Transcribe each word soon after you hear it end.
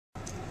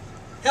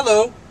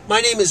Hello,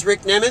 my name is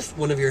Rick Nemeth,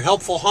 one of your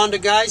helpful Honda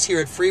guys here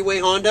at Freeway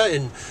Honda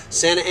in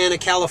Santa Ana,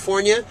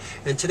 California.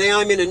 And today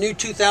I'm in a new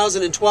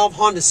 2012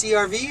 Honda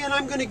CR-V, and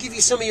I'm going to give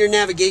you some of your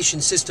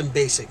navigation system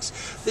basics.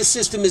 This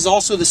system is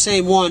also the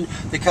same one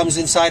that comes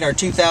inside our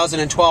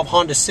 2012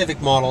 Honda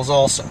Civic models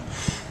also.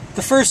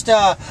 The first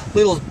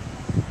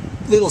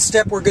little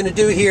step we're going to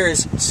do here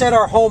is set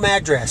our home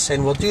address,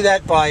 and we'll do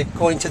that by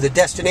going to the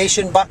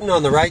destination button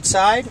on the right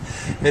side,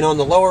 and on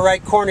the lower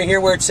right corner here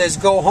where it says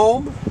go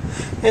home,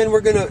 and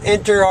we're going to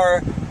enter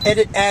our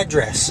edit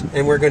address,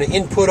 and we're going to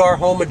input our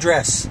home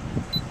address.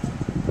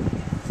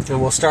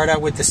 And we'll start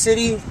out with the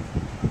city,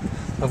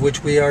 of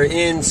which we are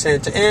in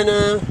Santa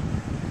Ana.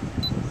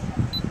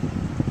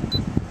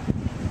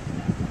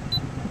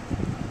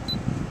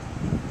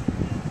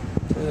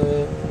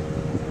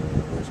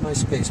 Where's my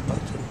space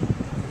button?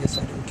 I guess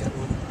I didn't get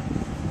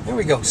one. There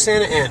we go,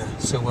 Santa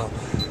Ana. So we'll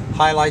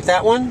highlight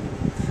that one,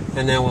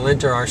 and then we'll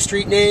enter our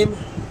street name,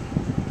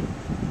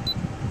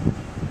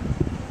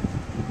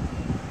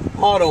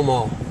 Auto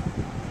Mall,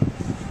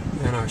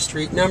 and our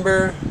street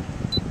number.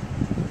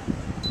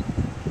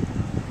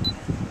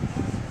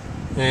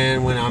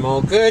 And when I'm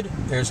all good,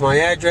 there's my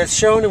address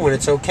shown, and when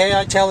it's okay,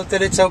 I tell it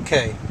that it's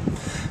okay.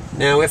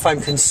 Now, if I'm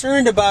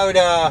concerned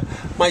about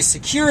my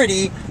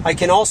security, I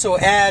can also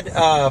add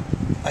a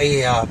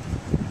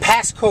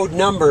passcode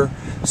number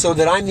so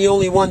that I'm the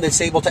only one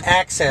that's able to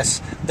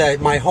access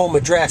my home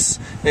address,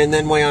 and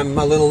then way I'm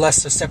a little less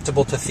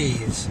susceptible to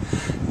thieves.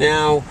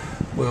 Now,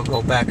 we'll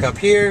go back up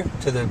here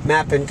to the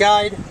map and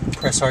guide,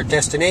 press our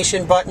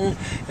destination button,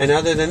 and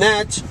other than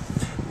that,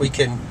 we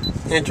can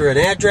enter an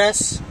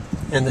address,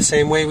 and the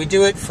same way we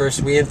do it,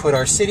 first we input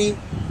our city,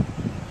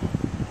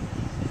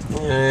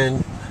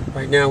 and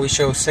right now we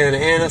show Santa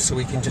Ana, so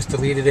we can just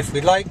delete it if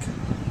we'd like.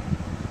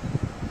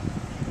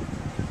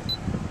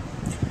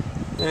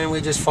 And we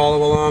just follow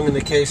along. In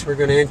the case we're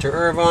going to enter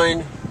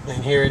Irvine,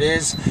 and here it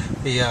is.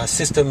 The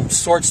system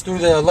sorts through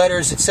the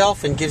letters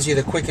itself and gives you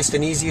the quickest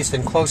and easiest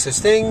and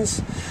closest things.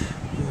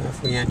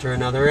 If we enter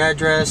another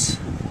address,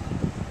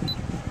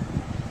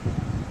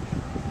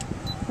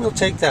 we'll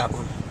take that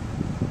one.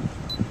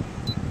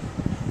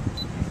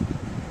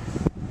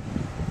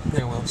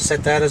 And we'll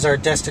set that as our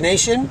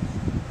destination.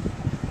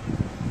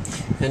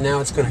 And now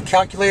it's going to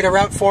calculate a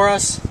route for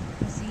us.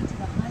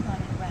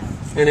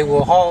 And it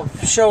will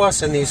show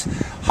us in these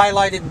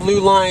highlighted blue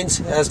lines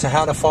as to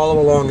how to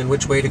follow along and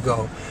which way to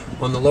go.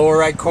 On the lower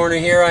right corner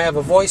here, I have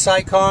a voice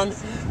icon.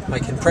 I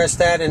can press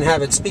that and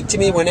have it speak to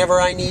me whenever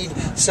I need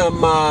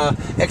some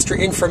extra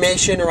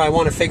information or I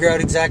want to figure out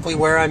exactly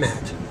where I'm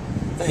at.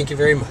 Thank you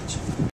very much.